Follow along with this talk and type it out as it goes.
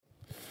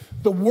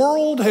The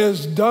world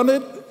has done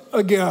it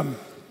again.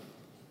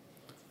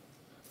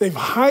 They've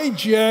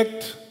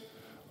hijacked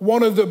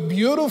one of the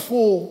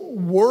beautiful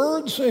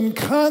words and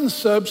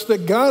concepts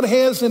that God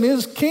has in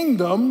his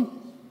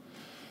kingdom,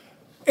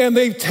 and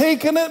they've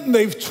taken it and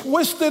they've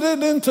twisted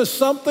it into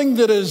something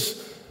that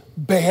is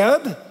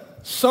bad,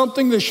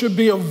 something that should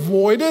be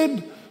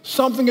avoided,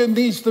 something that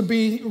needs to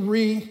be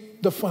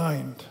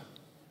redefined.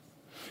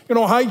 You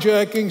know,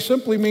 hijacking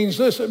simply means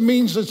this. It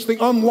means it's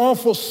the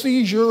unlawful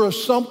seizure of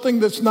something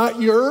that's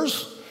not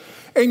yours,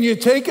 and you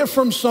take it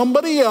from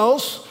somebody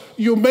else,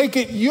 you make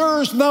it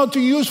yours now to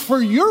use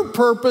for your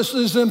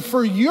purposes and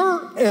for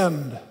your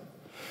end.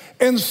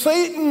 And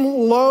Satan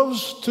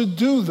loves to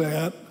do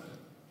that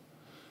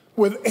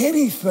with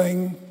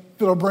anything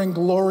that'll bring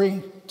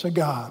glory to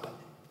God.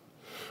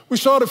 We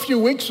saw it a few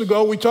weeks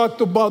ago. We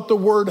talked about the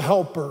word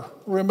helper.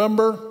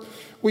 Remember?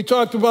 We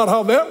talked about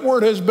how that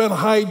word has been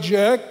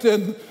hijacked,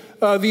 and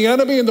the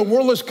enemy in the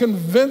world has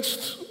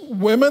convinced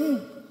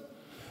women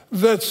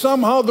that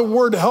somehow the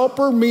word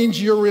helper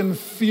means you're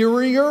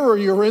inferior or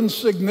you're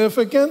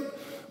insignificant.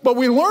 But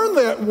we learned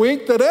that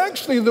week that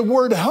actually the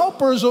word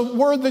helper is a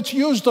word that's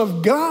used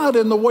of God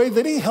in the way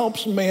that he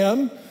helps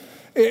man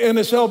and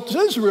has helped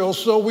Israel.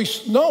 So we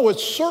know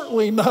it's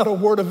certainly not a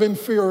word of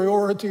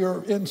inferiority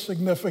or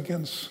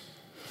insignificance.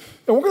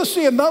 And we're going to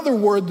see another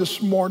word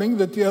this morning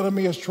that the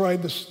enemy has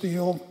tried to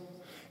steal,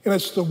 and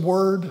it's the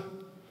word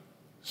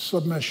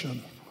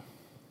submission.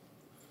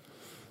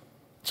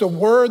 It's a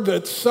word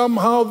that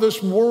somehow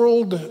this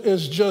world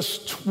is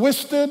just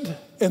twisted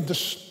and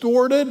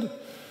distorted,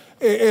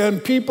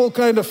 and people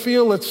kind of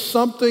feel it's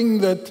something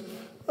that,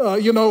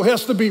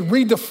 has to be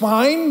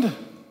redefined,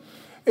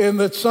 and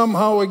that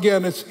somehow,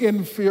 again, it's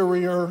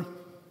inferior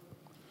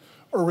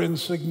or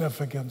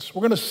insignificance.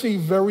 We're going to see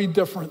very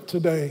different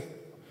today.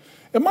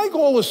 And my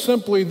goal is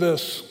simply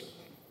this.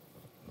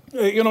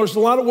 There's a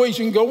lot of ways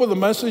you can go with a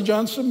message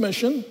on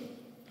submission.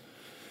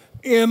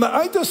 And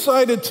I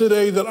decided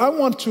today that I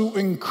want to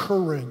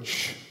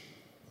encourage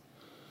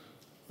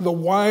the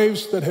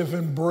wives that have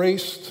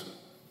embraced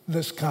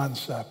this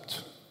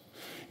concept.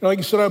 I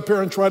can sit up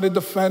here and try to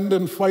defend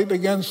and fight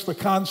against the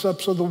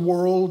concepts of the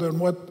world and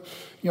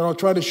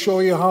try to show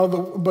you how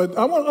but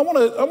I want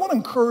to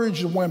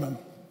encourage the women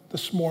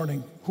this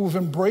morning who've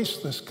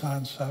embraced this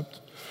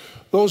concept,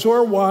 those who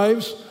are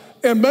wives,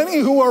 and many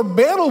who are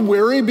battle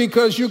weary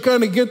because you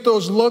kind of get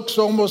those looks,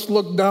 almost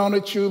look down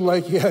at you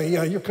like,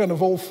 yeah, you're kind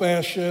of old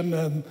fashioned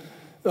and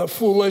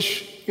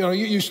foolish.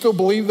 You still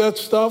believe that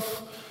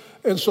stuff.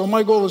 And so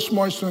my goal this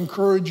morning is to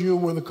encourage you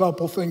with a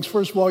couple things.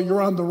 First of all,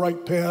 you're on the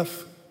right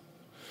path.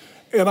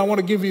 And I want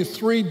to give you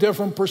 3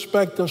 different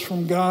perspectives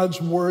from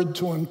God's word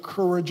to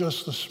encourage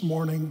us this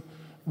morning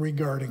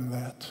regarding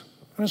that.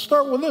 And I'll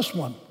start with this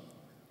one.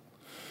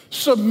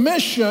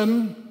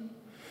 Submission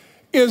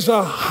is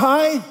a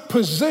high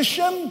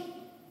position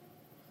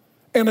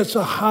and it's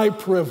a high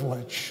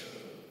privilege.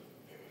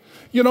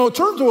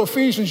 Turn to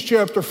Ephesians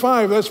chapter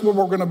 5. That's where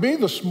we're going to be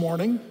this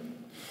morning.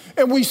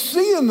 And we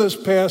see in this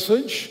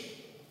passage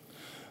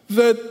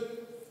that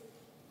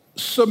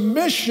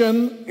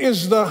submission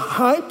is the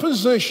high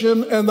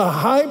position and the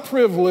high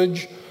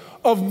privilege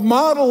of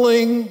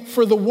modeling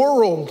for the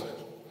world,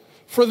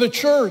 for the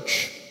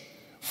church,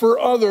 for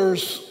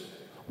others,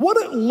 what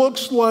it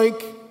looks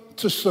like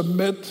to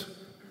submit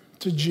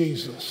to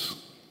Jesus.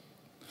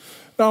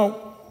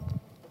 Now,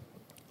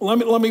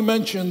 let me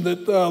mention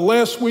that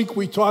last week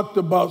we talked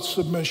about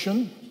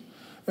submission,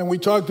 and we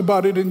talked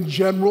about it in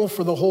general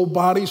for the whole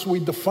body, so we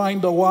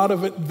defined a lot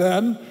of it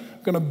then.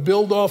 I'm going to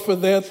build off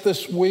of that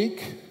this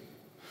week.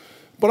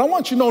 But I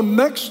want you to know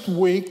next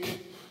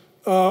week,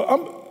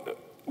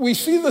 we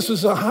see this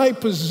as a high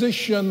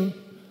position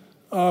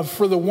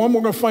for the one.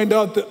 We're going to find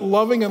out that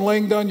loving and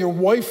laying down your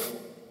life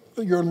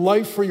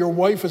for your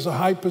wife is a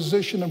high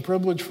position and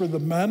privilege for the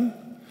men.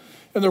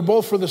 And they're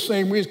both for the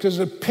same reason, because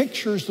it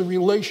pictures the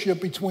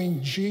relationship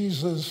between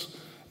Jesus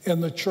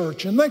and the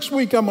church. And next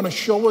week, I'm going to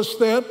show us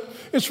that.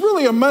 It's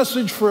really a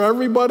message for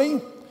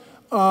everybody,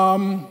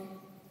 not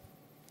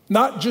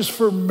just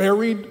for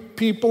married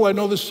people. I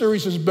know this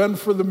series has been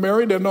for the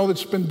married. I know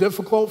it's been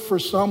difficult for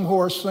some who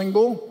are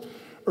single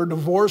or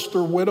divorced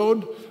or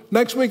widowed.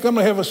 Next week, I'm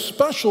going to have a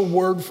special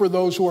word for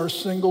those who are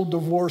single,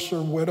 divorced,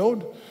 or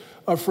widowed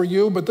for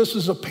you. But this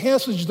is a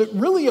passage that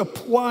really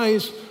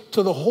applies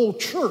to the whole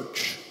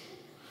church.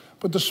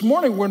 But this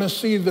morning, we're going to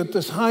see that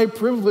this high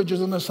privilege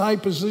and this high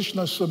position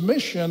of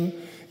submission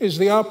is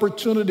the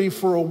opportunity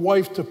for a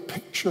wife to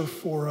picture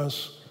for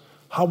us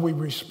how we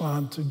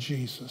respond to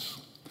Jesus.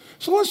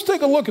 So let's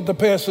take a look at the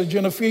passage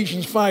in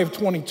Ephesians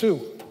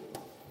 5:22.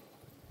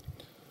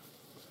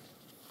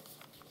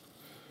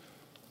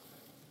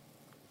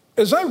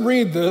 As I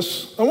read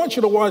this, I want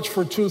you to watch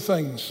for 2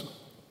 things.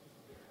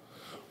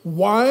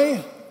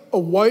 Why a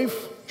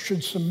wife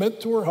should submit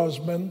to her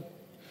husband,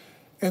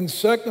 and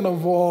second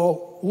of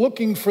all,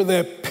 looking for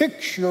that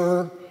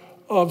picture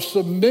of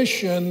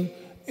submission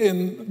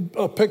in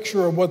a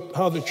picture of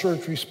how the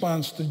church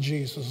responds to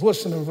Jesus.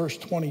 Listen to verse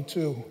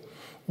 22.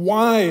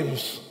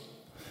 Wives,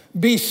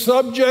 Be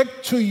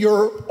subject to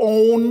your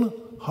own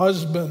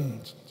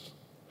husbands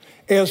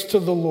as to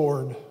the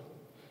Lord.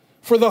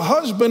 For the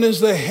husband is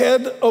the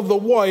head of the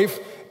wife,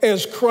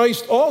 as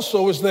Christ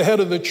also is the head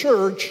of the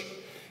church,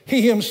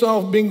 he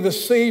himself being the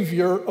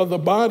Savior of the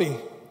body.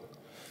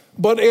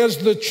 But as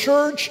the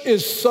church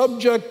is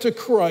subject to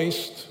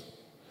Christ,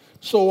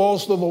 so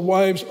also the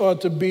wives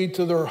ought to be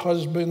to their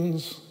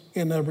husbands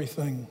in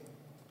everything.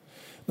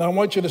 Now I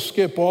want you to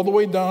skip all the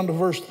way down to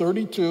verse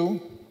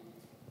 32.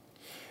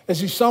 As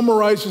he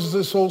summarizes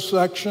this whole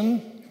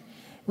section,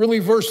 really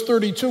verse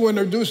 32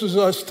 introduces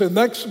us to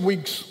next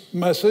week's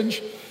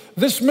message.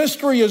 This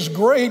mystery is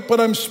great, but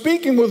I'm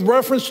speaking with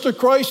reference to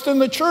Christ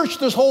and the church.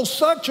 This whole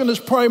section is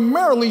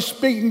primarily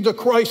speaking to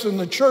Christ and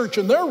the church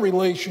and their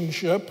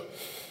relationship.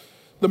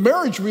 The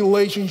marriage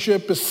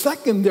relationship is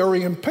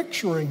secondary in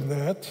picturing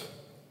that.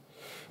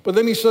 But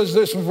then he says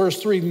this in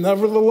verse 3,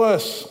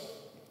 nevertheless,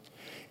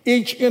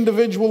 each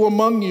individual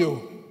among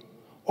you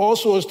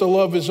also is to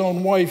love his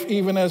own wife,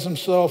 even as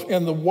himself,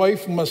 and the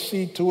wife must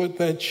see to it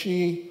that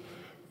she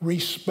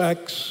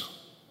respects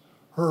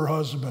her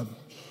husband.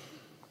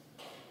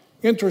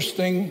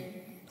 Interesting.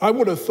 I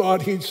would have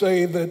thought he'd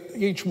say that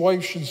each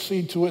wife should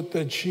see to it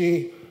that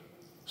she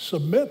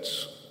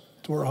submits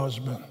to her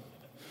husband.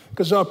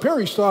 Because up here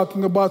he's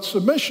talking about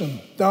submission.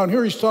 Down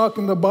here he's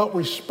talking about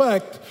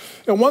respect.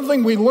 And one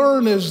thing we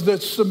learn is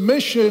that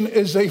submission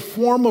is a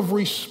form of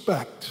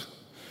respect.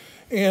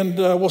 And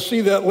we'll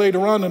see that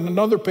later on in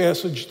another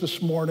passage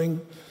this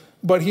morning.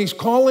 But he's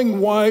calling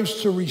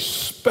wives to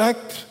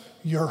respect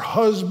your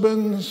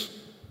husbands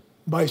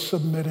by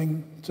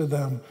submitting to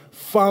them,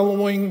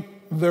 following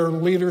their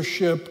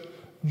leadership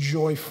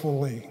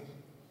joyfully.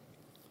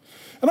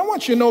 And I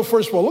want you to know,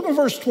 first of all, look at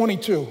verse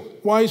 22.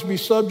 Wives, be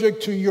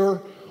subject to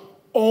your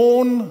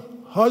own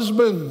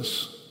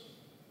husbands.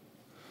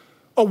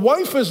 A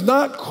wife is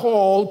not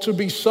called to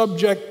be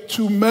subject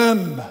to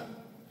men.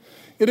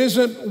 It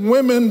isn't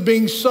women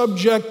being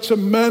subject to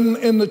men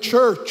in the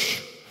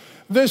church.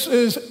 This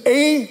is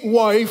a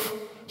wife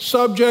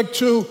subject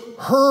to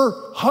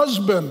her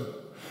husband.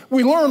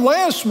 We learned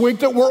last week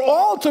that we're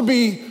all to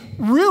be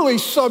really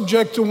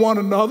subject to one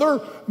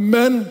another,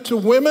 men to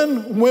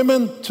women,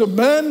 women to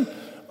men,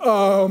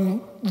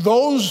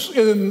 those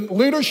in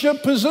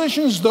leadership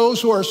positions,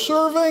 those who are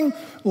serving,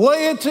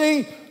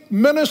 laity,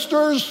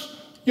 ministers,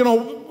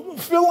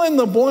 fill in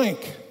the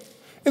blank.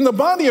 In the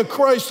body of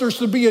Christ, there's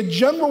to be a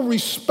general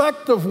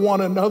respect of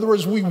one another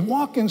as we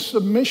walk in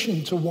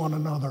submission to one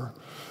another.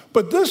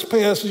 But this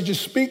passage is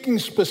speaking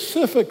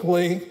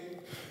specifically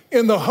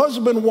in the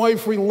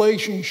husband-wife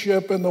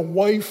relationship, and the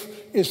wife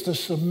is to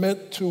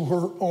submit to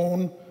her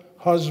own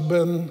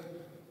husband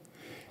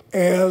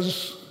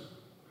as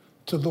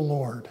to the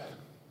Lord.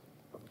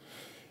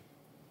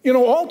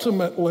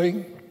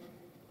 Ultimately,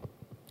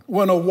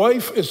 when a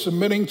wife is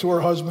submitting to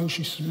her husband,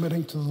 she's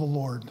submitting to the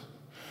Lord.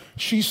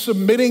 She's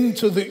submitting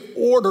to the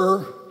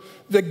order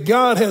that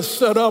God has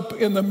set up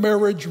in the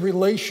marriage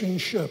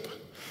relationship.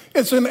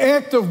 It's an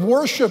act of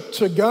worship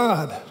to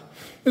God.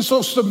 And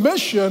so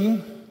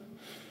submission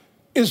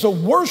is a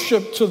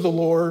worship to the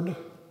Lord.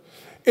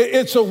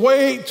 It's a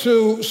way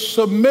to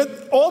submit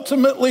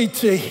ultimately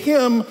to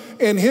Him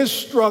and His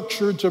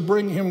structure to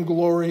bring Him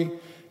glory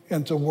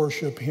and to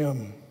worship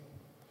Him.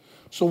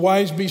 So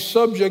wives, be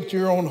subject to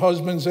your own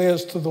husbands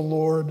as to the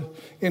Lord.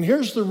 And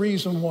here's the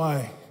reason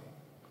why.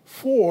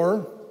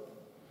 For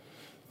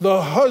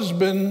the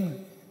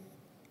husband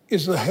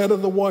is the head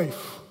of the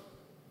wife,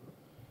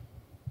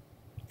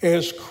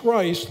 as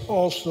Christ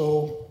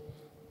also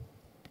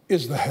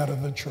is the head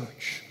of the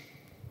church.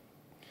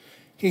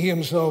 He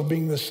himself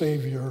being the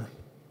Savior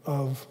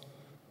of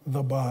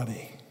the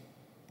body.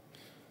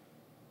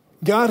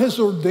 God has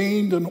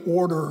ordained an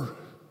order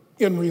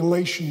in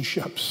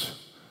relationships.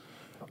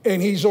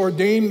 And He's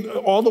ordained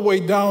all the way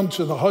down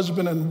to the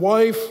husband and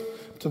wife,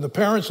 to the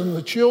parents and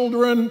the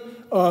children.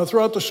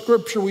 Throughout the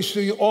scripture, we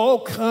see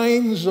all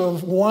kinds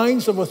of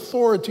lines of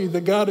authority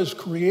that God has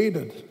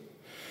created.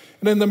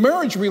 And in the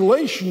marriage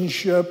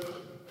relationship,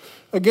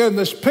 again,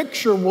 this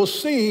picture we'll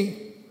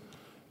see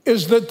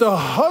is that the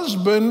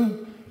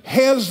husband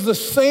has the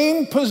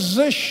same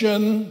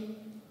position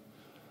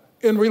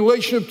in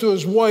relationship to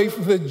his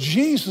wife that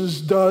Jesus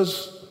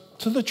does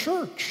to the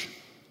church.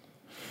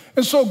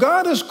 And so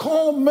God has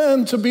called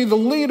men to be the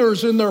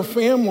leaders in their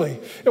family.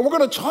 And we're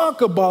going to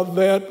talk about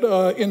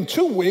that in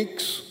 2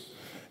 weeks.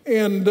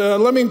 And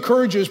let me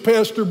encourage you, as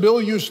Pastor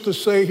Bill used to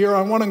say here,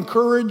 I want to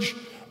encourage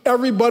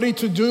everybody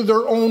to do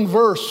their own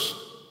verse.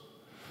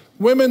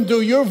 Women,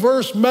 do your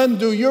verse. Men,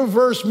 do your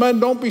verse. Men,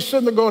 don't be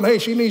sitting there going, hey,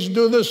 she needs to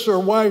do this, or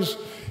wives,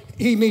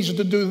 he needs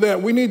to do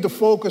that. We need to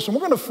focus. And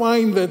we're going to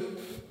find that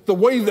the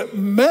way that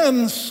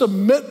men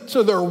submit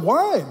to their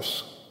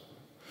wives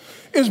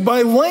is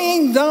by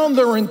laying down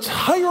their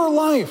entire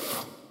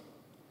life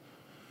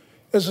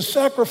as a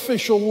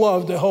sacrificial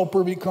love to help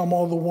her become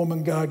all the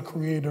woman God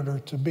created her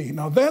to be.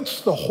 Now,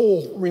 that's the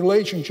whole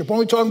relationship. We're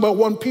only talking about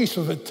one piece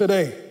of it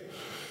today.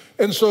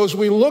 And so as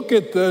we look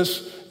at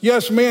this,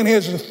 yes, man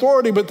has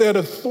authority, but that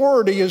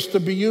authority is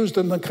to be used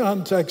in the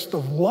context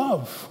of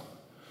love.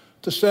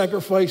 to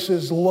sacrifice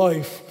his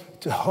life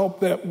to help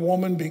that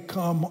woman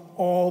become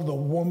all the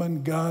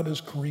woman God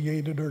has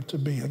created her to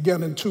be.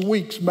 Again, in 2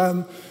 weeks,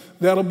 men,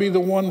 that'll be the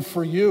one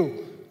for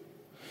you.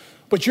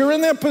 But you're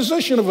in that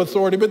position of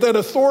authority, but that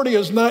authority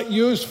is not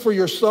used for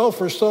yourself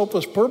or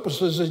selfish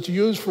purposes. It's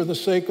used for the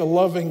sake of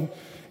loving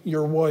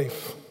your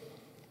wife.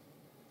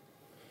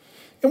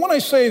 And when I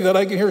say that,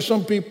 I can hear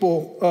some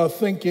people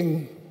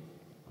thinking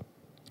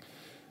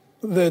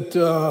that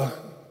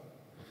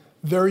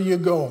there you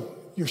go.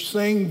 You're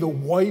saying the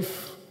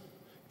wife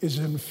is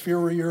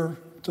inferior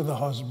to the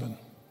husband.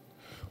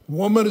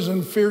 Woman is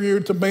inferior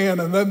to man,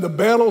 and then the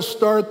battles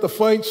start, the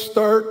fights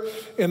start,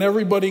 and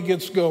everybody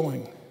gets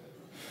going.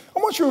 I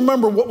want you to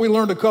remember what we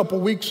learned a couple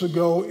weeks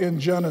ago in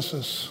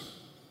Genesis.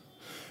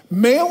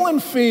 Male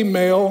and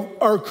female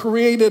are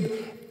created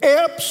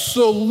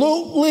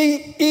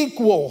absolutely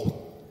equal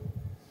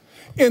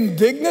in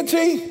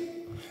dignity,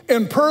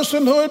 in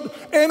personhood,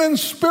 and in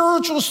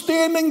spiritual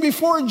standing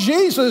before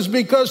Jesus,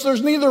 because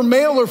there's neither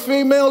male or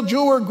female,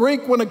 Jew or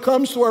Greek when it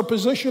comes to our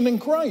position in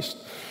Christ.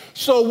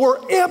 So we're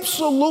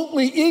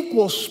absolutely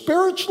equal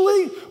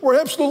spiritually. We're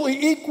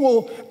absolutely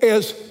equal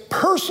as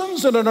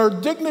persons and in our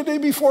dignity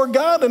before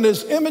God and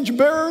as image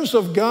bearers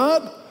of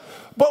God.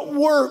 But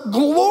we're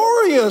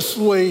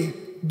gloriously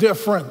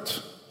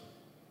different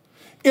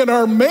in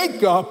our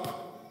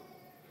makeup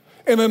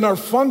and in our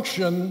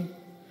function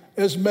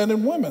as men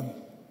and women.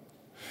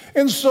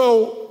 And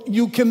so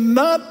you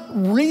cannot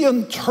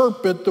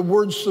reinterpret the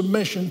word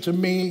submission to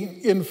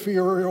mean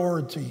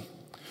inferiority.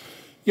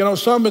 You know,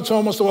 some it's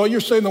almost, well, you're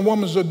saying the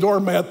woman's a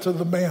doormat to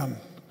the man.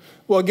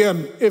 Well,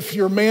 again, if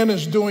your man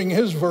is doing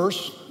his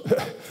verse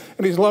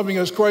and he's loving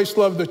as Christ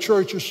loved the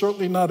church, you're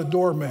certainly not a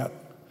doormat.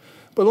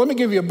 But let me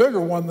give you a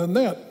bigger one than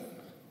that.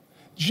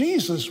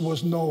 Jesus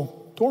was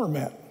no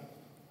doormat.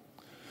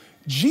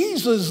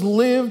 Jesus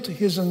lived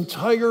his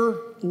entire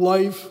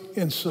life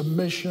in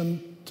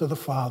submission to the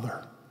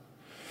Father.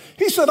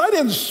 He said, I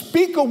didn't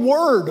speak a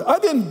word. I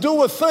didn't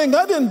do a thing.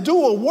 I didn't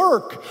do a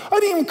work. I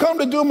didn't even come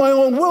to do my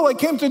own will. I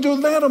came to do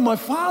that of my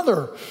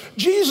Father.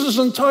 Jesus'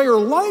 entire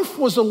life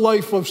was a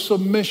life of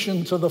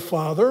submission to the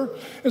Father.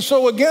 And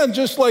so again,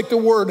 just like the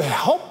word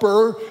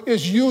helper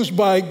is used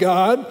by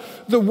God,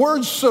 the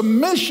word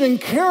submission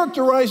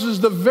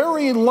characterizes the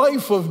very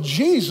life of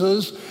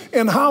Jesus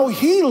and how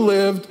he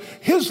lived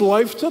his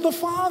life to the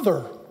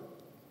Father.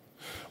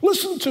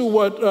 Listen to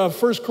what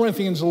 1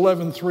 Corinthians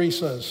 11:3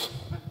 says.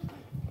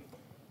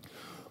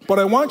 But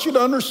I want you to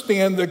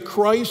understand that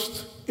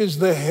Christ is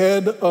the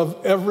head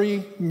of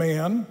every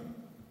man,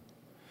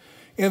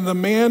 and the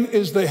man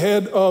is the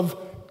head of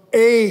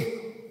a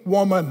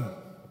woman,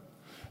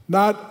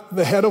 not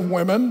the head of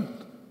women.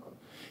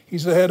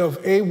 He's the head of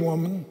a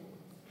woman,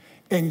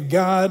 and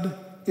God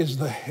is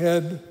the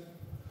head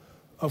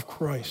of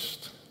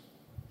Christ.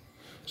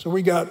 So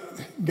we got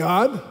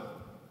God,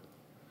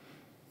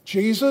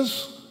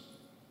 Jesus,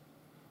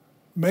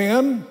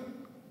 man,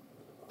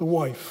 the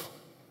wife.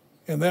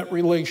 And that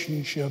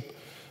relationship,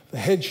 the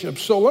headship.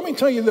 So let me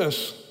tell you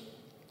this.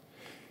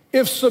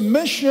 If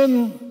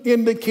submission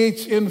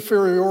indicates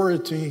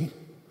inferiority,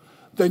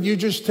 then you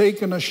just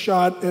taken a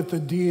shot at the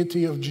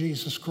deity of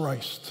Jesus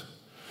Christ.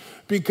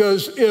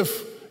 Because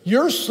if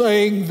you're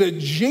saying that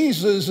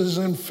Jesus is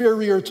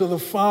inferior to the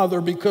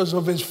Father because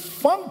of his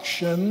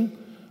function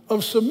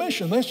of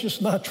submission, that's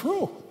just not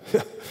true.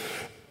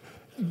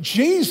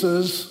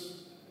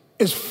 Jesus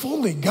is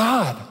fully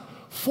God,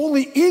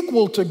 fully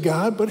equal to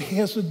God, but he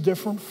has a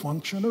different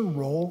function or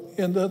role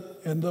in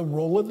the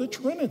role of the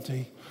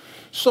Trinity.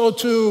 So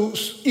to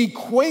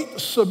equate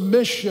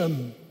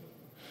submission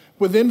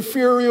with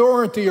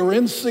inferiority or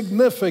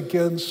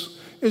insignificance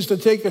is to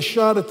take a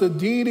shot at the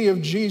deity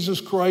of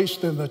Jesus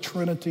Christ and the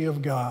Trinity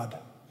of God.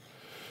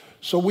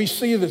 So we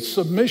see that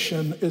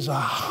submission is a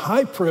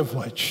high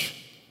privilege.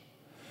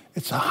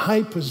 It's a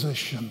high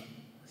position.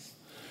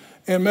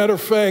 And matter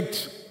of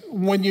fact,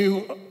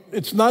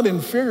 it's not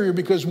inferior,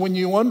 because when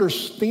you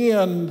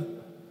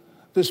understand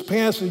this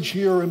passage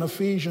here in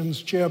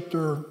Ephesians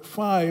chapter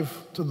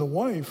 5 to the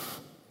wife,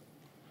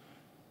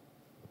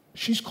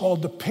 she's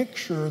called to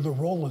picture the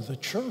role of the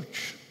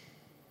church.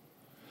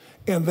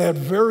 And that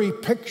very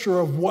picture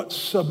of what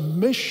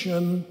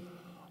submission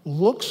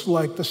looks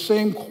like, the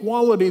same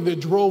quality that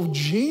drove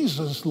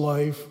Jesus'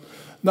 life,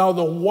 now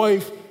the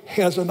wife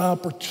has an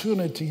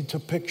opportunity to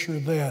picture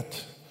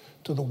that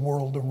to the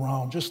world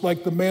around. Just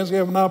like the man's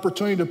going to have an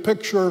opportunity to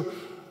picture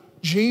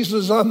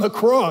Jesus on the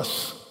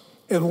cross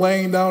and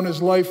laying down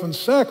his life and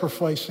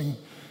sacrificing.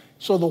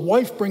 So the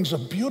wife brings a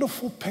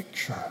beautiful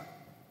picture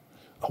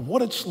of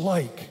what it's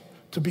like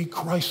to be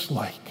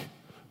Christ-like,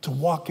 to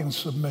walk in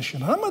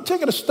submission. And I'm going to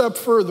take it a step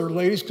further,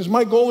 ladies, because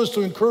my goal is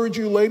to encourage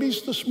you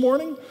ladies this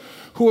morning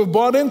who have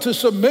bought into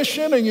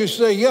submission, and you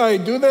say, yeah, I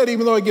do that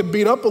even though I get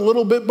beat up a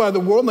little bit by the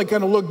world and they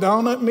kind of look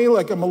down at me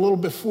like I'm a little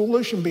bit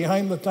foolish and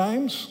behind the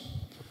times.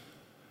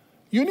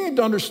 You need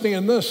to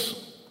understand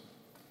this.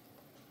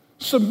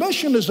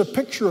 Submission is a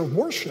picture of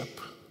worship.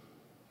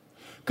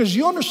 Because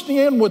you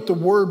understand what the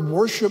word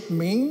worship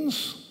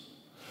means?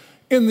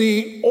 In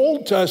the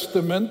Old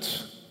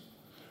Testament,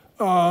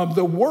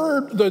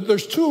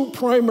 there's two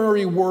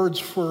primary words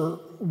for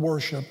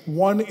worship.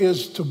 One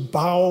is to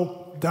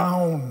bow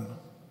down.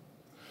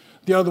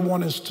 The other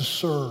one is to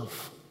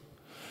serve.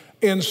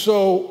 And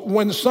so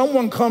when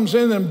someone comes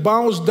in and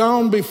bows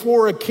down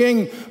before a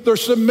king, they're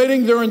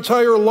submitting their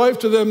entire life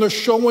to them. They're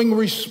showing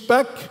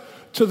respect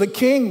to the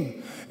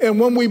king. And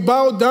when we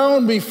bow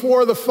down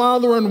before the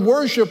Father in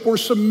worship, we're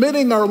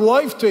submitting our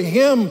life to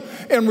him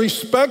and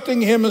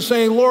respecting him and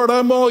saying, Lord,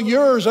 I'm all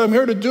yours. I'm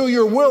here to do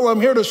your will.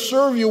 I'm here to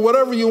serve you.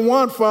 Whatever you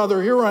want,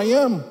 Father, here I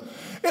am.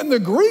 And the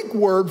Greek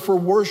word for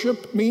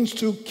worship means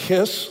to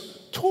kiss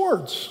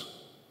towards.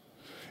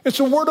 It's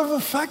a word of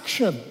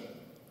affection.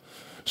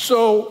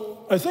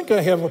 So I think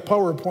I have a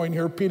PowerPoint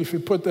here, Pete, if you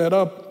put that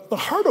up. The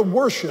heart of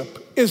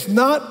worship is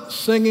not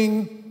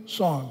singing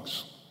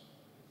songs.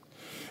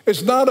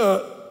 It's not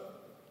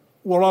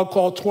what I'll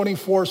call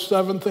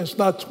 24/7. It's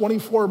not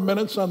 24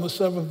 minutes on the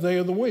seventh day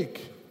of the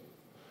week.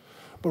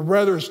 But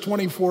rather it's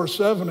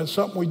 24/7. It's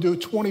something we do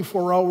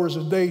 24 hours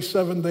a day,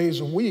 7 days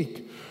a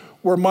week,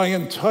 where my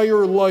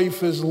entire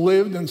life is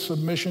lived in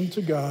submission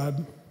to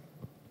God,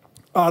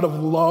 out of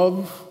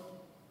love,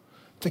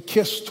 to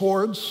kiss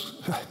towards,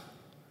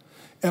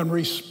 and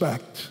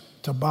respect,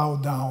 to bow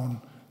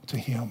down to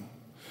him.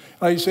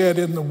 I said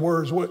in the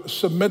words,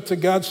 submit to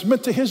God,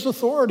 submit to his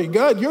authority.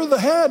 God, you're the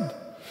head.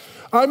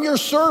 I'm your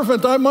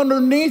servant. I'm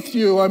underneath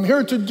you. I'm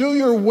here to do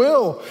your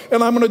will.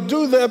 And I'm going to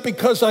do that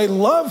because I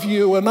love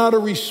you and out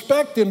of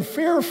respect and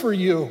fear for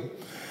you.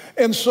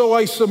 And so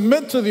I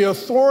submit to the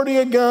authority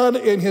of God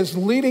and his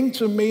leading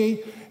to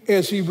me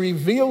as he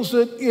reveals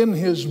it in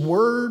his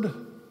word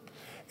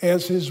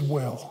as his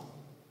will.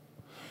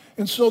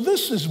 And so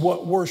this is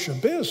what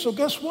worship is. So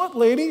guess what,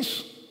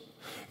 ladies?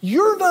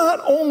 You're not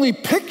only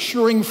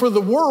picturing for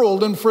the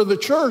world and for the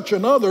church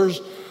and others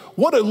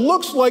what it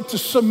looks like to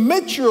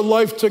submit your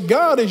life to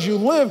God as you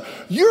live.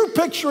 You're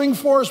picturing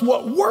for us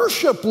what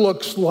worship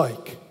looks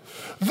like.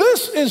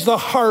 This is the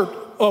heart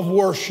of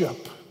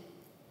worship.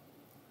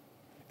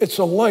 It's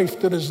a life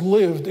that is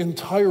lived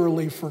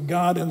entirely for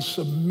God in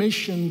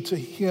submission to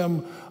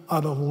him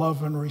out of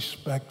love and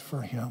respect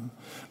for him.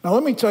 Now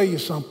let me tell you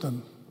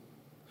something.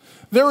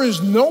 There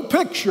is no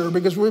picture,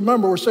 because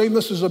remember we're saying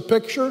this is a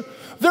picture.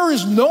 There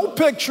is no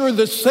picture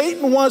that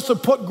Satan wants to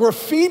put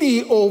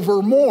graffiti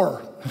over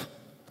more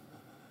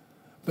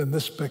than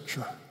this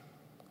picture.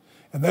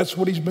 And that's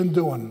what he's been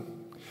doing.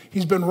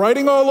 He's been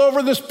writing all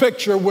over this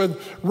picture with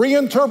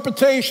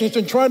reinterpretations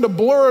and trying to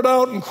blur it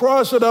out and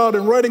cross it out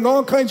and writing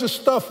all kinds of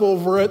stuff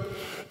over it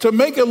to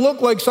make it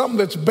look like something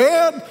that's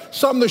bad,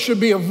 something that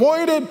should be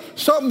avoided,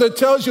 something that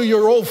tells you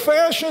you're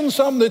old-fashioned,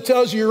 something that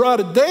tells you you're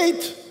out of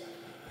date.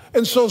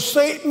 And so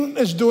Satan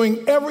is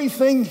doing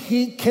everything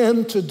he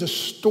can to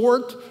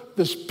distort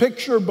this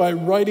picture by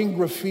writing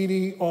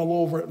graffiti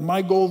all over it.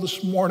 My goal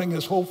this morning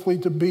is hopefully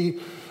to be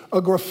a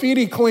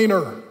graffiti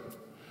cleaner,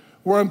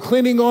 where I'm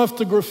cleaning off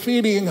the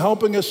graffiti and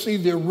helping us see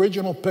the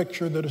original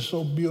picture that is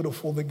so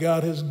beautiful that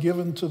God has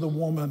given to the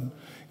woman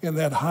in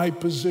that high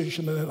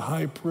position and that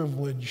high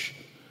privilege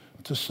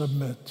to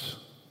submit.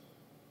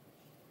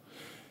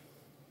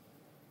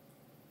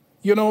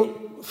 You know,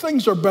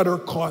 things are better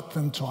caught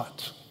than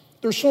taught.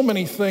 There's so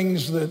many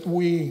things that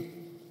we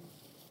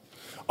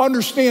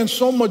understand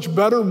so much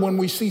better when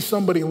we see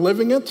somebody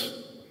living it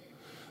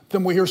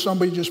than we hear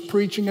somebody just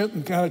preaching it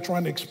and kind of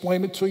trying to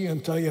explain it to you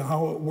and tell you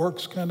how it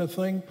works kind of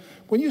thing.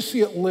 When you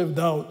see it lived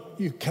out,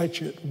 you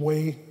catch it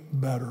way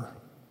better.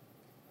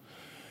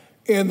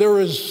 And there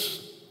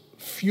is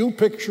few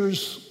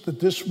pictures that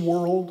this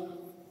world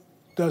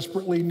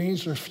desperately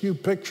needs. There's few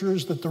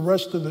pictures that the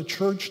rest of the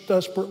church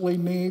desperately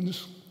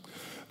needs,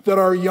 that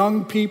our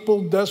young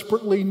people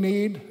desperately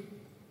need,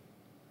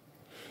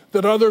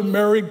 that other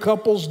married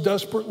couples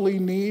desperately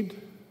need,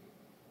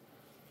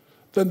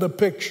 than the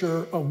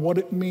picture of what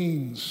it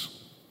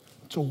means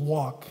to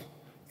walk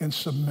in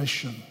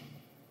submission.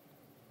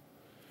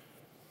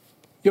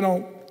 You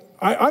know,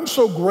 I'm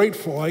so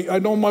grateful. I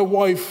know my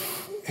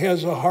wife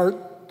has a heart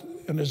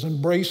and has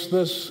embraced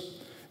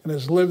this and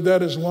has lived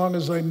that as long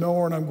as I know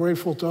her, and I'm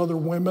grateful to other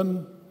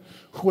women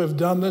who have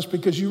done this,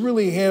 because you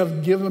really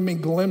have given me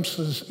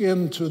glimpses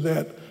into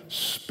that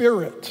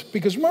spirit.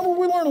 Because remember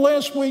we learned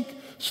last week,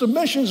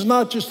 submission is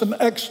not just an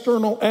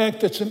external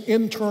act, it's an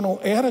internal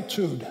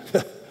attitude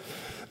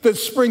that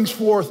springs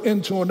forth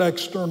into an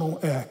external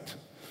act.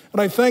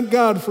 And I thank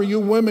God for you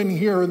women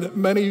here, that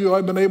many of you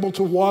I've been able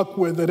to walk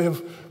with, that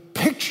have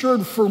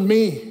pictured for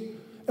me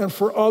and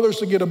for others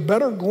to get a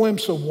better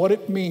glimpse of what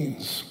it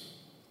means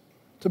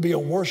to be a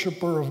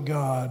worshiper of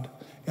God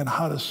and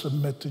how to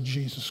submit to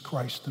Jesus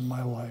Christ in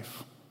my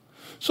life.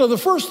 So the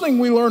first thing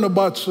we learn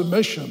about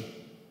submission,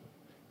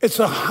 it's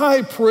a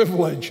high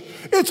privilege,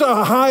 it's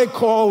a high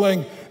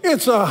calling,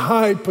 it's a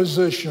high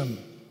position.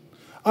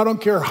 I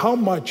don't care how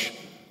much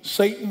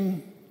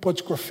Satan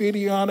puts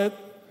graffiti on it,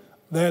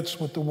 that's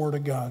what the Word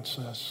of God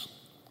says.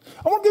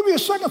 I want to give you a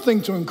second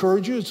thing to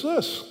encourage you. It's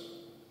this.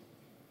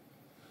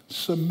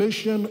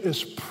 Submission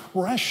is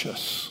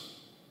precious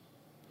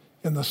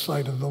in the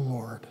sight of the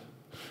Lord.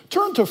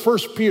 Turn to 1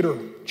 Peter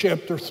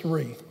chapter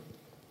 3.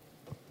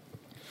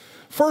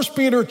 1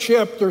 Peter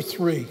chapter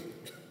 3.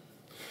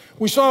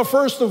 We saw,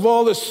 first of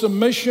all, that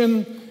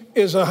submission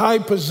is a high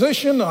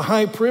position, a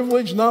high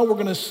privilege. Now we're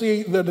going to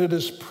see that it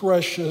is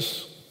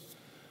precious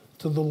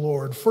to the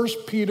Lord. 1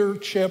 Peter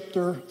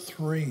chapter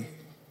 3.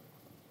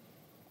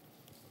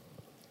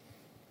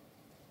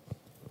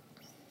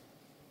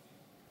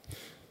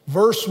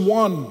 Verse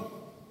 1.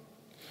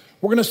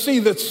 We're going to see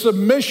that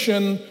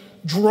submission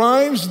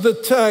drives the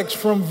text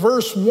from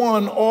verse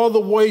 1 all the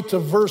way to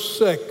verse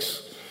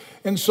 6.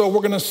 And so we're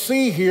going to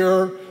see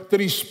here that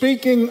he's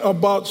speaking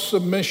about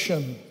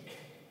submission.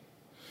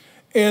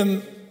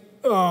 And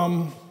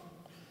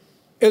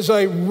as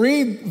I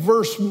read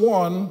verse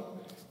 1,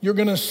 you're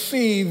going to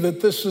see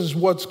that this is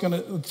what's going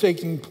to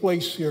taking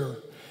place here.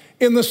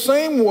 In the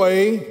same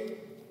way,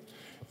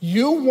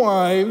 you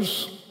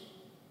wives,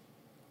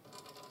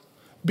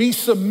 be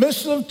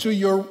submissive to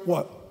your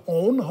what?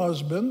 Own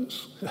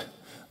husbands,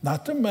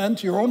 not to men,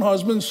 to your own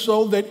husbands,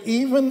 so that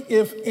even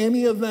if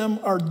any of them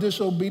are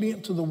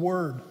disobedient to the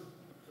word,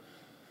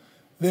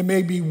 they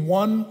may be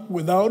won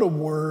without a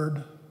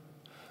word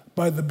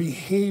by the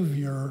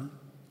behavior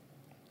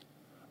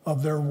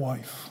of their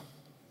wife,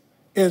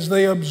 as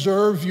they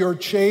observe your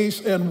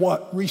chaste and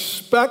what?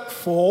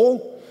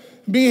 Respectful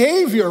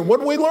behavior.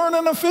 What do we learn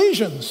in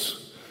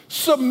Ephesians?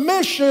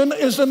 Submission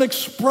is an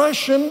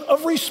expression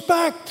of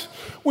respect.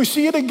 We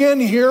see it again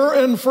here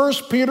in 1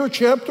 Peter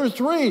chapter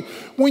 3.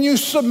 When you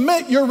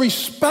submit, you're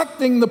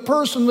respecting the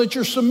person that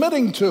you're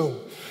submitting to.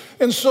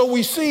 And so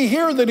we see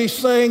here that he's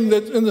saying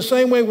that in the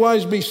same way,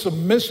 wives, be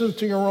submissive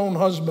to your own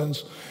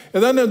husbands.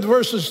 And then in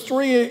verses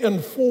 3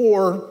 and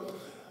 4,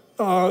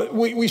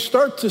 we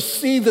start to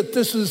see that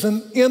this is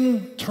an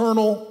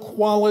internal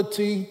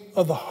quality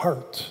of the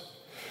heart.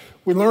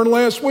 We learned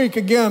last week,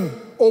 again,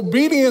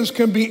 obedience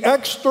can be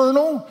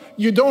external.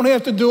 You don't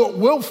have to do it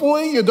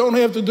willfully. You don't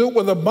have to do it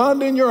with a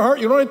bond in your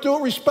heart. You don't have to do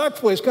it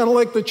respectfully. It's kind of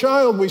like the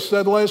child we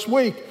said last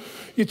week.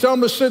 You tell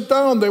them to sit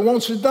down, they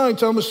won't sit down. You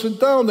tell them to sit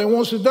down, they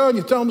won't sit down.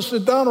 You tell them to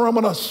sit down or I'm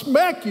going to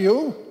smack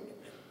you.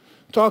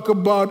 Talk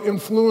about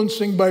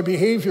influencing by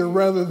behavior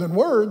rather than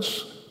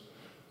words.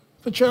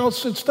 The child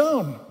sits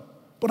down,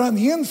 but on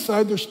the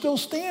inside, they're still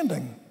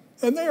standing.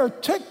 And they are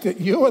ticked at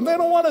you, and they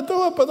don't want to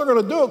do it, but they're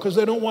going to do it because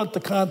they don't want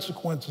the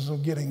consequences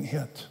of getting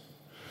hit.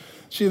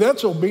 See,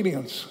 that's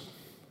obedience.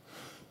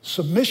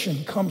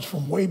 Submission comes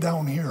from way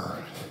down here.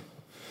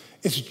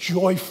 It's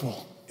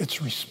joyful. It's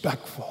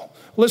respectful.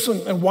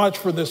 Listen and watch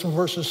for this in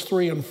verses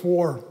 3 and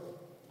 4.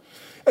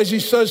 As he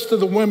says to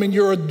the women,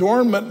 your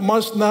adornment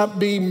must not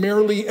be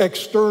merely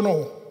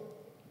external.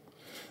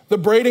 The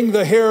braiding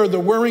the hair, the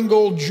wearing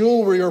gold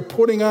jewelry, or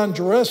putting on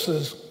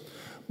dresses,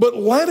 but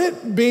let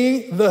it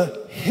be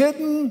the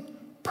hidden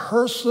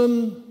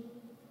person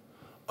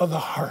of the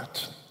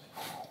heart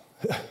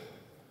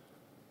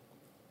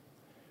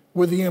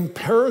with the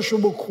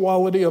imperishable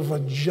quality of a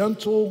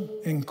gentle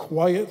and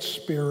quiet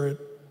spirit,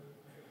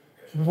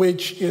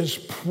 which is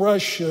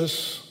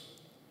precious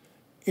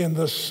in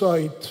the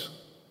sight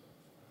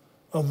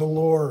of the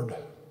Lord.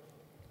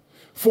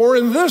 For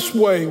in this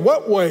way,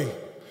 what way?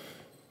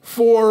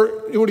 For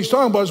what he's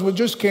talking about is what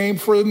just came,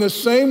 for in the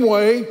same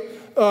way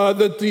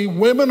that the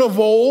women of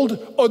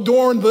old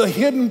adorned the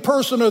hidden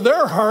person of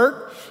their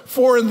heart,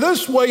 for in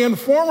this way in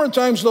former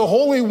times the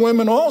holy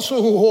women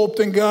also who hoped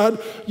in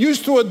God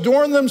used to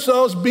adorn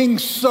themselves being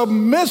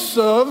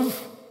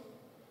submissive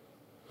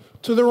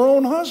to their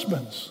own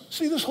husbands.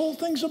 See, this whole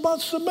thing's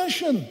about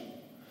submission.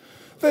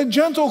 That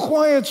gentle,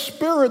 quiet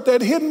spirit,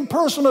 that hidden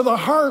person of the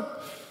heart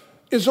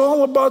is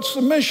all about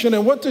submission.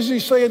 And what does he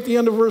say at the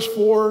end of verse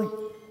 4?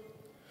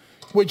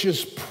 Which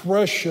is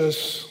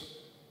precious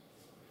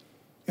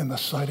in the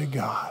sight of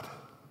God.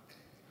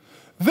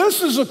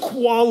 This is a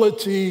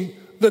quality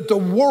that the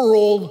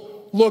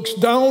world looks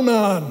down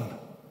on,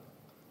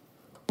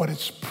 but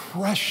it's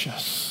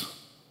precious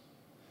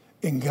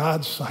in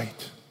God's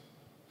sight.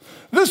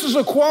 This is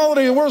a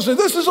quality the world says,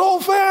 this is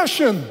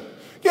old-fashioned.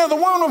 Yeah, the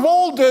women of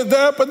old did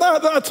that, but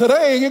not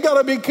today. You got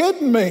to be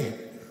kidding me.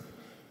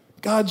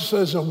 God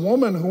says a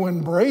woman who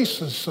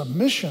embraces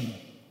submission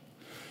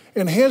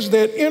and has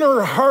that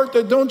inner heart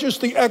that don't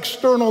just the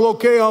external,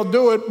 okay, I'll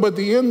do it, but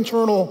the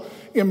internal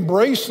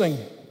embracing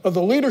of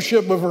the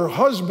leadership of her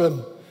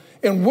husband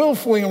and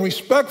willfully and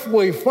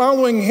respectfully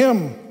following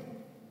him,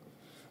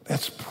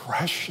 that's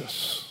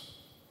precious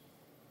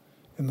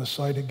in the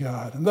sight of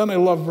God. And then I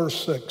love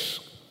verse 6.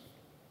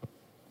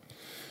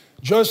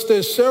 Just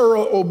as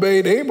Sarah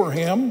obeyed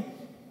Abraham,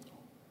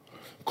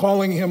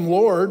 calling him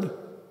Lord,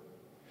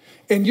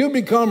 and you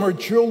become her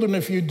children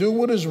if you do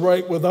what is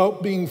right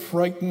without being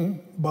frightened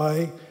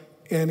by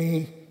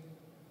any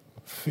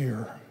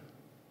fear.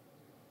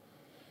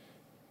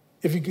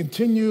 If you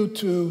continue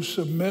to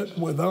submit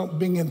without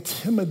being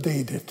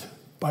intimidated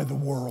by the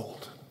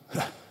world.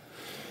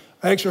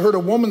 I actually heard a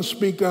woman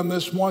speak on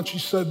this once. She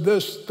said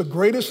this, the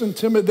greatest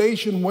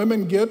intimidation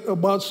women get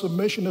about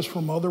submission is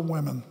from other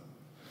women.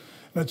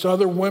 And it's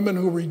other women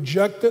who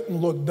reject it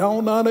and look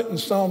down on it and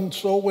sound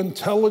so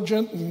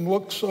intelligent and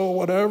look so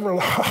whatever.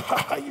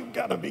 You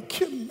got to be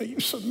kidding me. You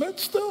submit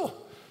still.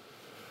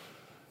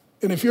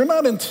 And if you're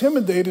not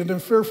intimidated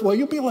and fearful,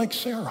 you'll be like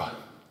Sarah.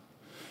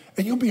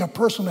 And you'll be a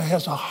person that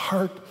has a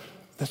heart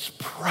that's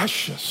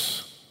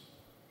precious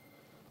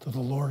to the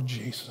Lord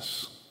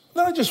Jesus.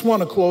 Then I just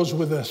want to close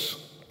with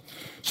this.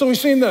 So we've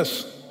seen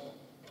this.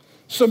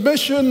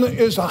 Submission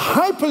is a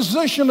high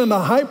position and a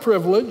high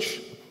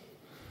privilege.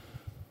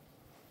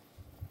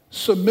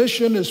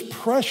 Submission is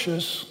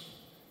precious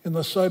in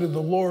the sight of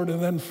the Lord.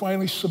 And then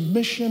finally,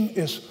 submission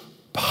is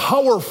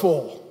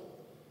powerful.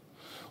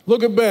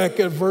 Look back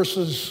at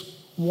verses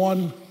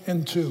 1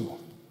 and 2.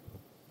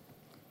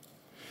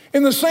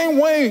 In the same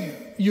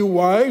way, you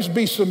wives,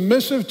 be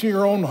submissive to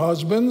your own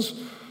husbands,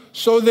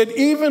 so that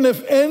even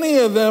if any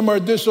of them are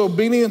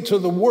disobedient to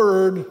the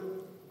word,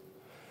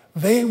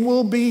 they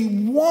will be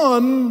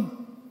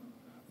won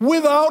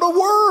without a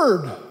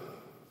word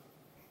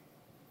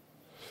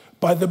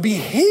by the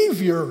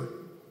behavior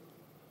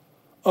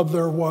of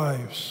their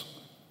wives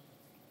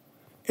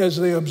as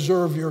they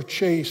observe your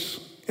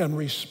chaste and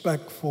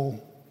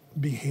respectful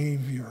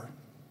behavior.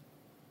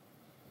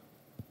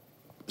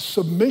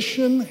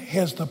 Submission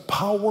has the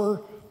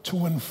power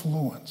to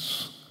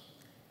influence.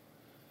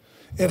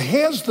 It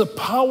has the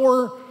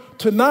power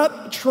to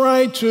not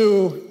try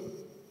to,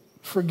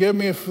 forgive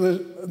me if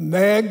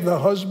nag the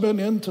husband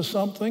into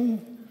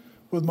something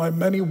with my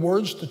many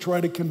words to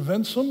try to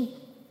convince him,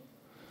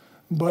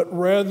 but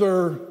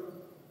rather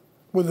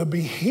with a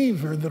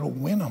behavior that'll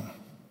win him.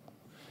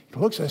 He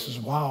looks at it and says,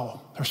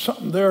 wow, there's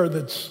something there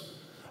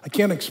I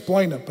can't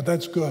explain it, but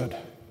that's good.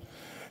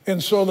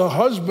 And so the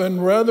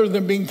husband, rather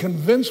than being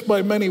convinced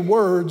by many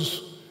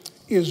words,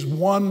 is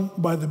won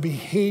by the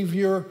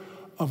behavior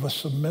of a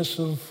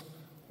submissive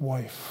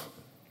wife.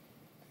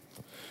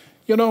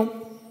 You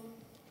know,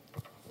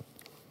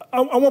 I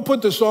want to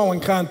put this all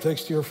in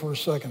context here for a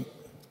second.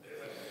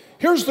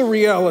 Here's the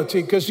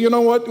reality, because you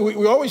know what?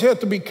 We always have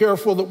to be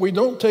careful that we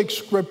don't take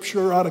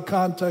Scripture out of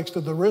context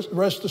of the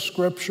rest of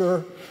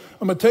Scripture.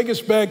 I'm going to take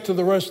us back to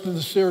the rest of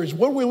the series.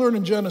 What do we learn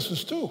in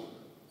Genesis 2?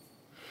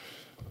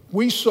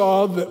 We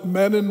saw that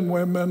men and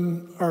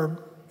women are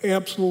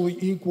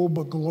absolutely equal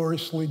but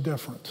gloriously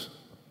different.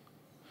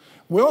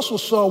 We also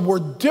saw we're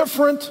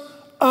different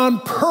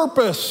on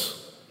purpose.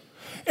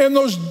 And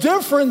those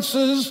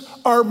differences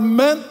are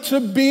meant to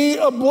be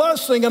a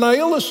blessing. And I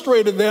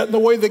illustrated that in the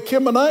way that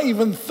Kim and I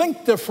even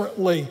think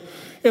differently,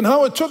 and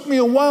how it took me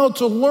a while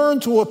to learn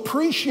to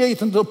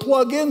appreciate and to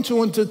plug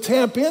into and to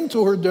tap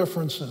into her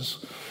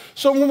differences.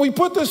 So when we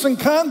put this in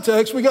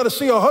context, we got to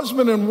see a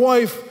husband and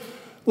wife,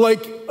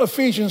 like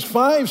Ephesians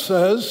 5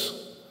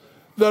 says,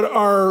 that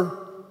are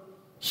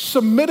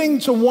submitting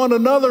to one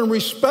another and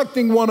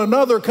respecting one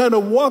another, kind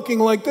of walking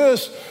like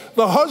this.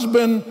 The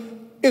husband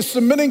is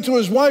submitting to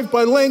his wife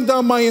by laying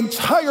down my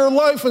entire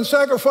life and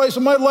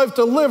sacrificing my life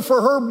to live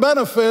for her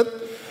benefit.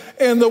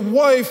 And the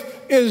wife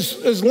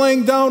is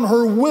laying down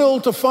her will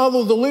to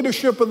follow the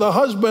leadership of the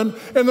husband.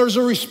 And there's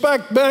a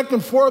respect back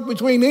and forth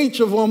between each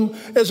of them,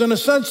 as in a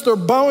sense they're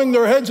bowing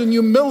their heads in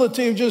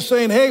humility of just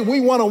saying, hey,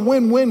 we want a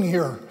win-win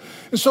here.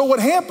 And so what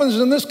happens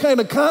in this kind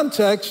of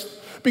context,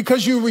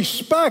 because you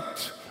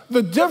respect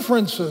the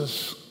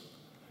differences,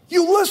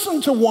 you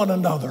listen to one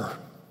another.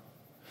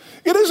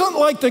 It isn't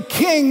like the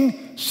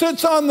king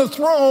sits on the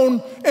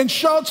throne and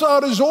shouts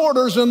out his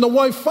orders and the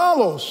wife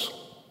follows.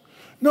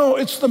 No,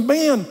 it's the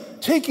man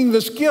taking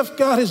this gift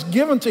God has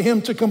given to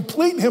him to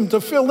complete him,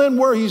 to fill in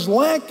where he's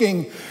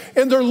lacking.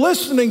 And they're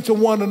listening to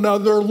one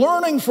another,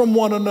 learning from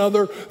one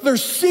another. They're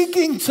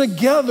seeking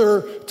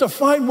together to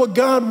find what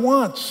God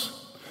wants.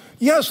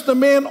 Yes, the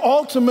man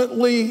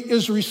ultimately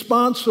is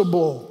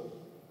responsible,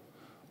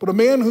 but a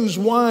man who's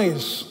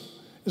wise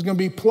is going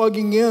to be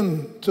plugging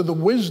in to the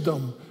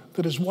wisdom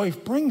that his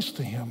wife brings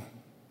to him.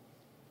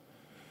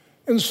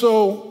 And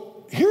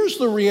so here's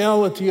the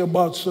reality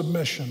about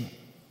submission.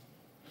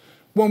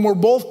 When we're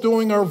both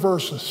doing our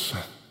verses,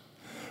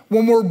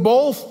 when we're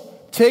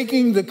both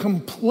taking the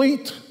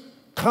complete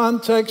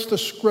context of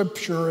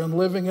Scripture and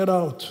living it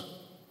out,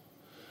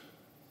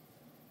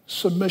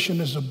 submission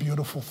is a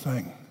beautiful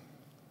thing.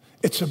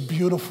 It's a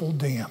beautiful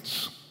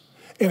dance,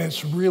 and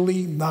it's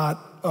really not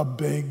a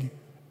big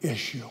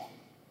issue.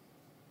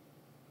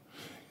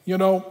 You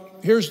know,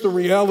 here's the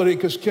reality,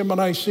 because Kim and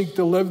I seek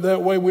to live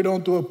that way. We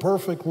don't do it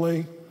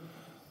perfectly.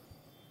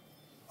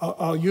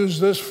 I'll use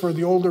this for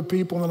the older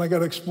people, and then I got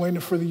to explain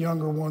it for the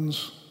younger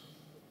ones.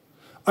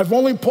 I've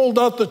only pulled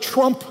out the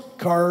trump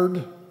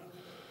card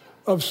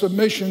of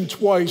submission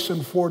twice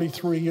in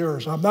 43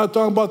 years. I'm not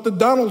talking about the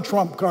Donald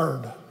Trump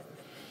card.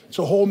 It's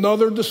a whole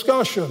nother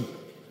discussion.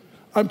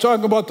 I'm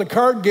talking about the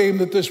card game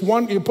that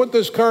you put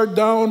this card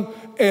down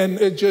and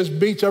it just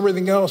beats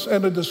everything else,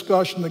 end of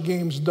discussion, the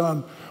game's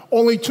done.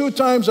 Only 2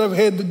 times I've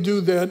had to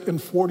do that in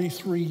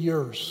 43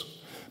 years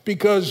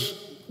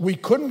because we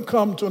couldn't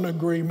come to an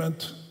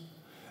agreement,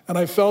 and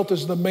I felt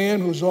as the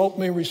man who's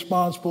ultimately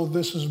responsible,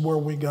 this is where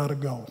we got to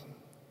go.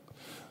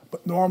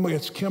 But normally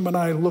it's Kim and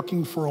I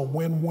looking for a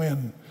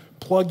win-win,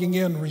 plugging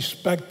in,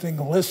 respecting,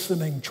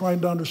 listening,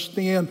 trying to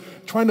understand,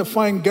 trying to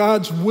find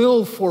God's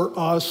will for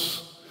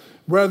us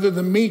rather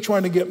than me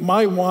trying to get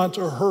my want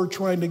or her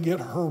trying to get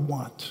her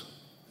want.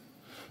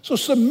 So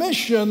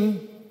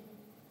submission,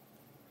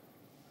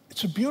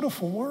 it's a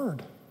beautiful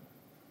word.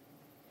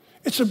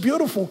 It's a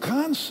beautiful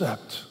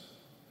concept.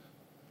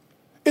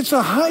 It's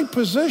a high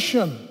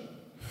position.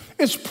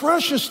 It's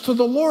precious to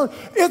the Lord.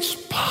 It's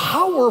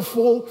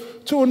powerful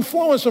to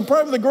influence. And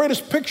probably the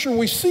greatest picture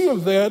we see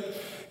of that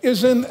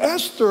is in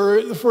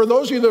Esther. For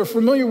those of you that are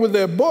familiar with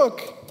that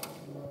book,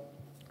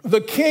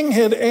 the king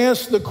had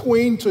asked the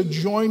queen to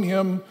join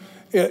him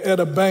at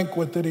a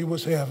banquet that he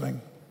was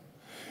having.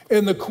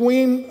 And the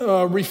queen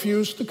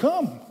refused to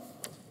come.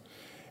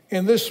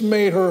 And this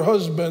made her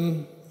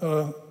husband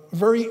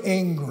very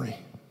angry.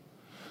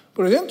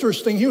 But it's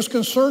interesting, he was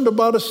concerned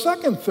about a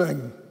second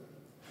thing.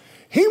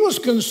 He was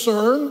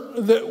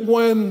concerned that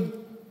when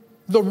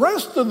the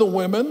rest of the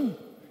women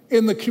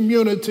in the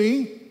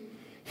community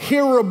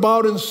hear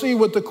about and see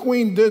what the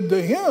queen did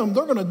to him,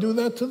 they're going to do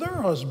that to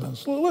their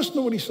husbands. Listen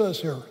to what he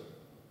says here.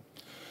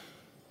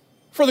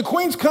 For the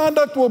queen's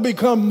conduct will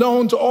become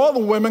known to all the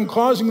women,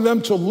 causing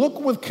them to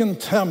look with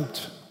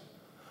contempt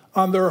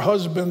on their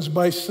husbands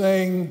by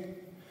saying,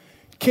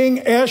 King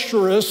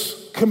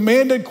Ahasuerus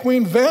commanded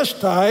Queen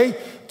Vashti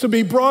to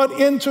be brought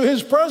into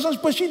his presence,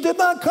 but she did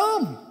not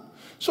come.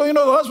 So,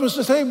 the husband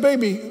says, hey,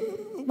 baby,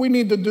 we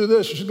need to do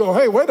this. She goes,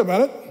 hey, wait a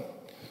minute.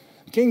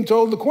 The king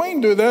told the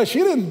queen to do that. She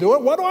didn't do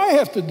it. Why do I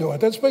have to do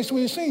it? That's basically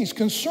what he's saying. He's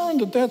concerned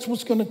that that's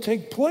what's going to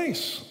take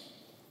place.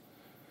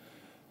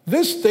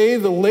 This day,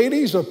 the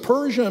ladies of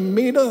Persia and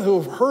Media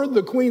who have heard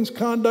the queen's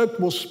conduct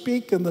will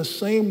speak in the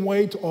same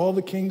way to all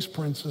the king's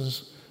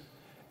princes,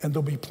 and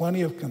there'll be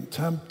plenty of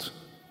contempt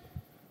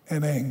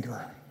and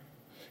anger.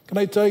 Can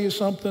I tell you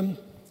something?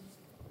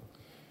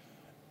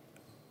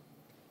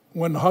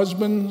 When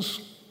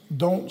husbands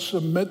don't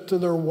submit to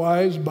their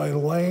wives by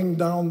laying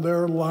down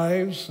their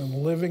lives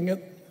and living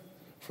it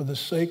for the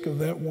sake of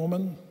that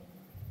woman,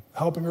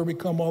 helping her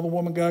become all the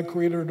woman God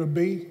created her to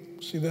be,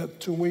 see that in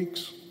 2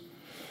 weeks?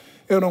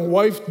 And a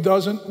wife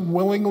doesn't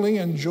willingly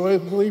and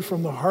joyfully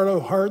from the heart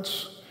of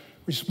hearts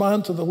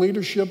respond to the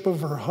leadership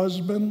of her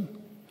husband,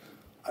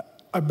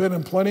 I've been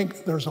in plenty,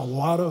 there's a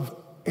lot of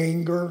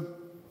anger,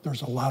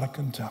 there's a lot of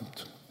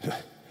contempt.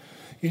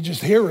 You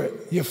just hear it,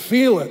 you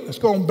feel it, it's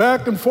going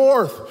back and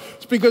forth.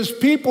 It's because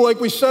people,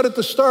 like we said at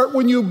the start,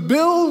 when you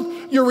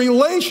build your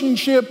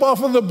relationship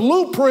off of the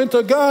blueprint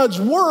of God's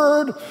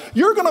word,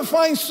 you're going to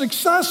find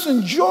success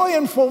and joy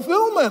and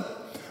fulfillment.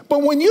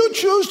 But when you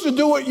choose to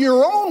do it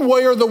your own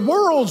way or the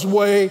world's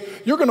way,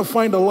 you're going to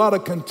find a lot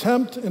of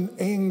contempt and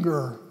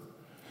anger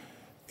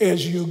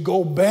as you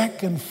go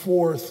back and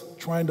forth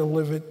trying to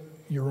live it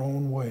your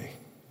own way.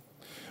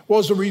 Well,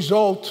 as a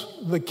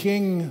result, the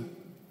king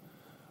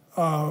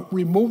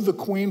removed the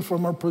queen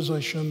from her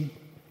position,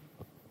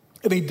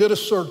 and he did a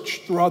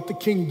search throughout the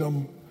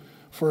kingdom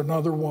for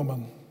another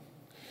woman.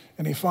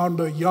 And he found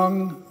a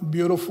young,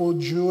 beautiful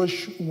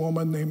Jewish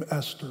woman named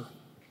Esther.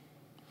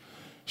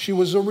 She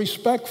was a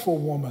respectful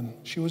woman.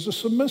 She was a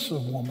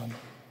submissive woman.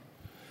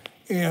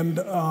 And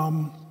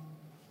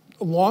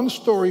long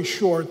story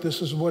short,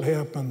 this is what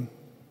happened.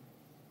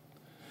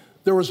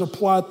 There was a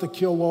plot to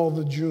kill all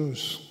the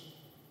Jews.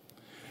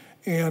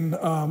 And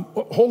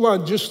hold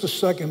on just a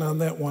second on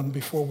that one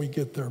before we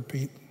get there,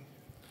 Pete.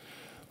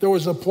 There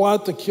was a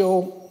plot to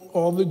kill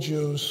all the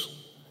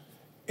Jews,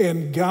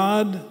 and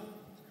God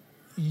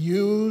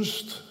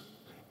used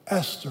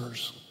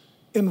Esther's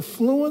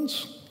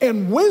influence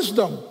and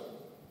wisdom.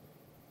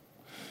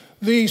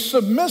 The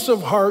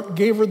submissive heart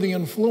gave her the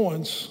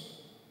influence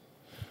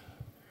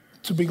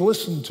to be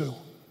listened to.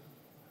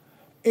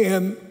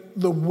 And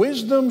the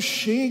wisdom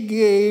she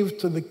gave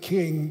to the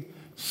king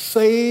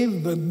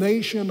saved the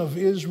nation of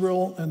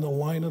Israel and the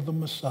line of the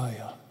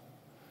Messiah.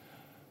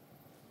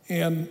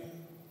 And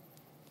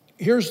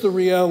here's the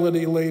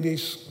reality,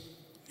 ladies.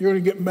 You're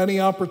going to get many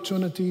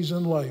opportunities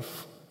in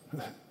life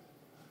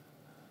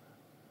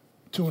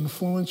to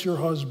influence your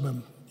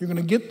husband. You're going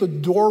to get the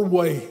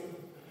doorway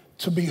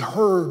to be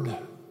heard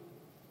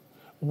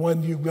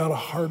when you've got a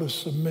heart of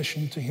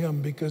submission to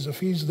him. Because if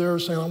he's there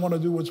saying, I want to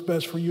do what's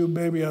best for you,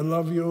 baby, I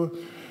love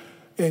you,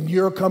 and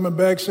you're coming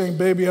back saying,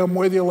 baby, I'm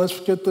with you, let's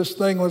get this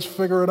thing, let's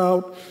figure it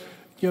out,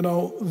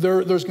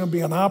 there's going to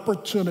be an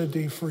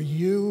opportunity for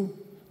you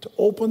to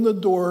open the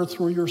door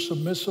through your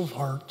submissive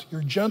heart,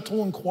 your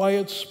gentle and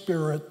quiet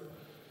spirit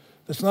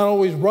that's not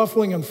always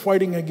ruffling and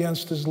fighting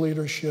against his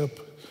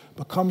leadership,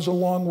 but comes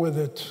along with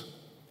it.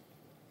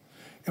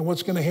 And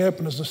what's going to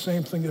happen is the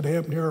same thing that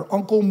happened here.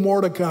 Uncle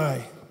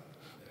Mordecai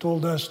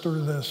told Esther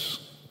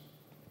this.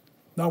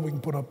 Now we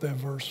can put up that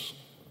verse.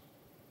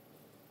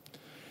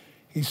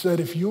 He said,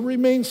 if you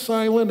remain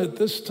silent at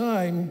this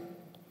time,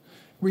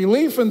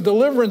 relief and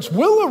deliverance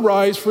will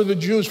arise for the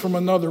Jews from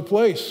another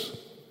place,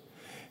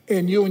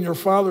 and you and your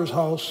father's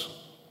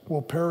house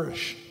will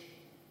perish.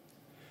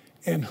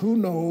 And who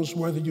knows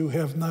whether you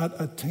have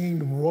not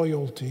attained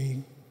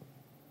royalty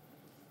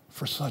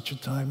for such a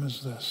time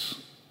as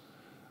this.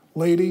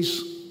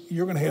 Ladies,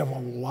 you're going to have a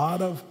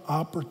lot of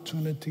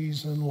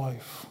opportunities in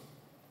life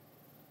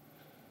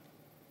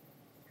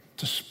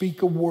to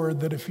speak a word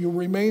that if you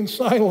remain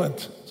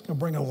silent, it's going to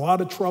bring a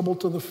lot of trouble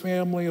to the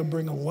family, it'll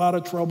bring a lot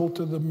of trouble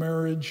to the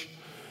marriage.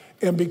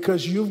 And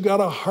because you've got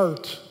a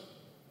heart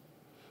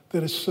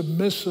that is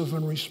submissive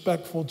and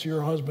respectful to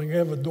your husband, you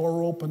have a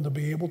door open to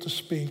be able to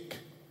speak.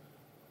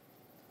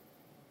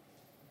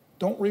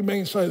 Don't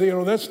remain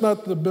silent. That's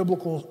not the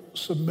biblical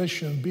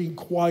submission, being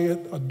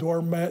quiet, a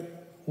doormat,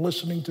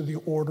 listening to the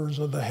orders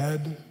of the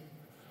head.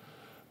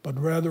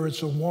 But rather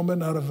it's a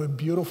woman out of a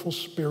beautiful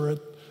spirit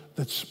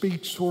that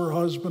speaks to her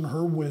husband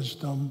her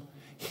wisdom.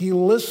 He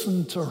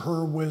listened to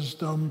her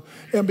wisdom,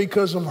 and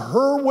because of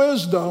her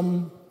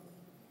wisdom,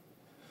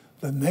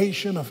 the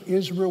nation of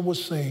Israel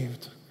was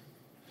saved,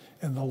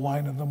 and the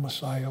line of the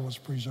Messiah was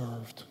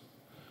preserved.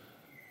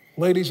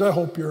 Ladies, I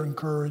hope you're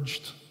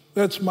encouraged.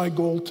 That's my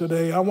goal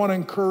today. I want to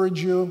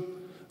encourage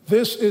you.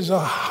 This is a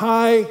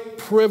high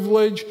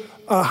privilege,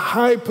 a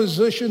high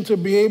position to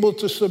be able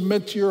to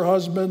submit to your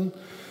husband.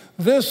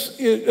 This,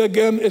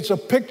 again, it's a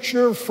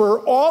picture for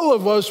all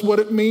of us what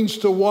it means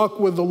to walk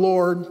with the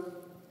Lord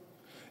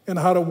and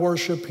how to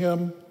worship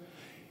him.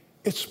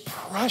 It's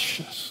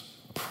precious,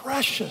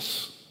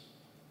 precious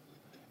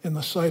in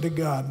the sight of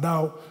God.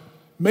 Now,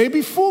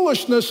 maybe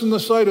foolishness in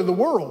the sight of the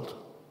world.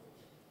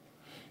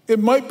 It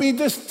might be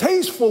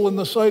distasteful in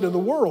the sight of the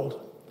world.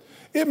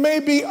 It may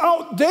be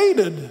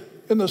outdated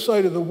in the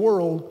sight of the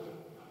world,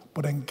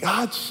 but in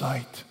God's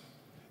sight,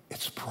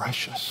 it's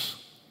precious.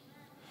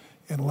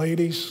 And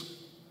ladies,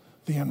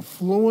 the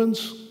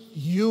influence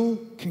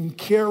you can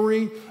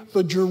carry,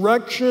 the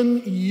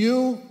direction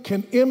you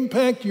can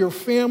impact your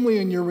family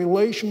and your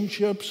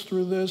relationships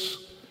through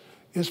this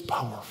is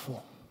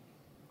powerful.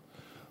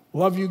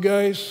 Love you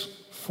guys,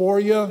 for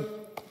you.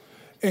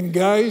 And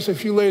guys,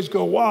 if you ladies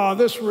go, wow,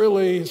 this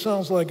really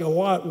sounds like a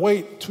lot,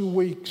 wait 2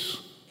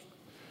 weeks.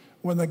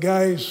 When the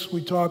guys,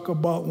 we talk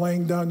about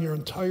laying down your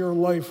entire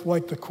life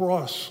like the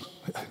cross.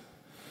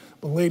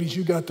 But ladies,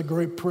 you got the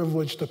great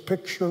privilege to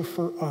picture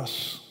for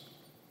us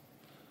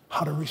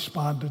how to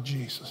respond to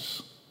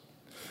Jesus.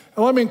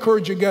 And let me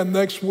encourage you again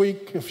next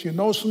week, if you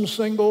know some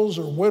singles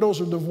or widows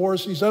or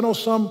divorcees. I know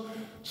some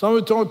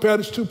have told me,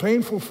 Pat, it's too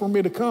painful for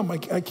me to come. I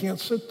can't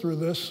sit through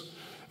this.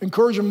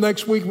 Encourage them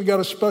next week. We got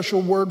a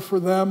special word for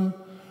them.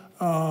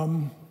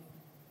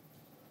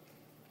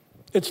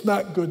 It's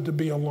not good to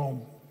be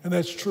alone. And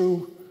that's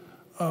true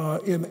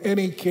in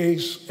any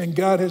case. And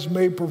God has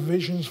made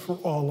provisions for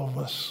all of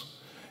us.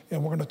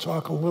 And we're going to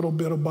talk a little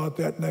bit about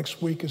that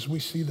next week as we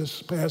see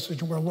this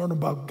passage. And we're going to learn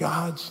about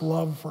God's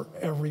love for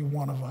every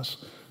one of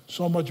us.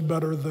 So much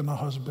better than a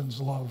husband's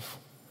love.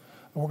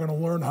 And we're going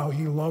to learn how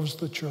he loves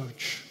the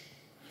church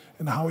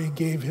and how he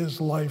gave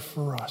his life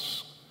for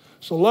us.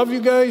 So love you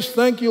guys.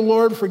 Thank you,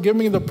 Lord, for giving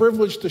me the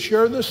privilege to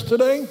share this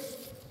today.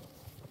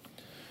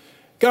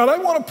 God, I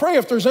want to pray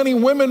if there's any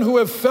women who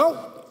have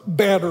felt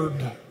battered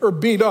or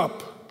beat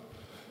up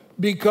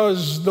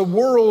because the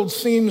world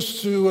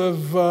seems to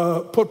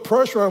have put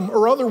pressure on them,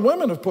 or other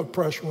women have put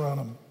pressure on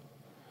them.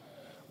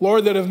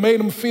 Lord, that have made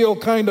them feel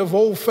kind of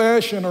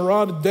old-fashioned or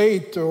out of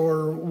date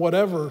or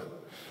whatever.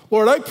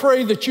 Lord, I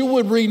pray that you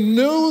would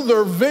renew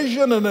their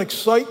vision and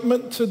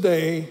excitement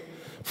today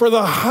for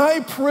the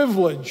high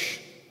privilege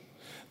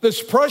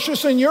that's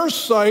precious in your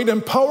sight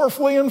and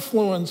powerfully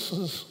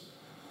influences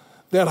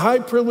that high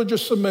privilege of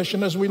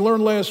submission. As we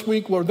learned last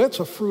week, Lord, that's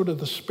a fruit of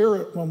the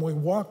Spirit when we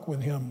walk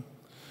with him.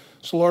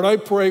 So, Lord, I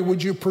pray,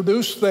 would you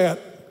produce that,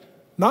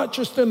 not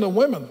just in the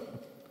women.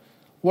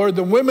 Lord,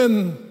 the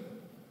women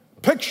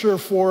picture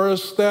for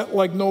us that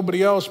like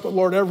nobody else, but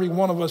Lord, every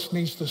one of us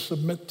needs to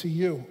submit to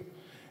you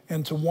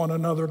and to one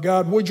another.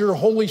 God, would your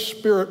Holy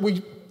Spirit,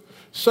 we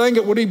sang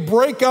it, would he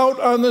break out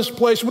on this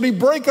place? Would he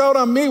break out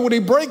on me? Would he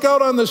break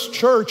out on this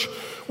church?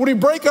 Would he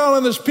break out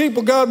on this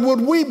people? God,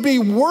 would we be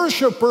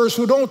worshipers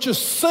who don't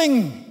just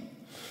sing,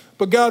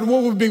 but God,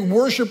 would we be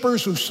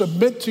worshipers who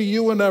submit to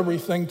you in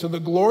everything, to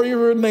the glory of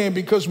your name,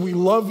 because we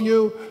love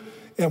you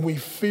and we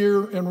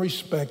fear and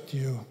respect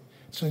you.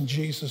 It's in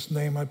Jesus'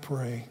 name I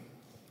pray.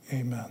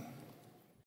 Amen.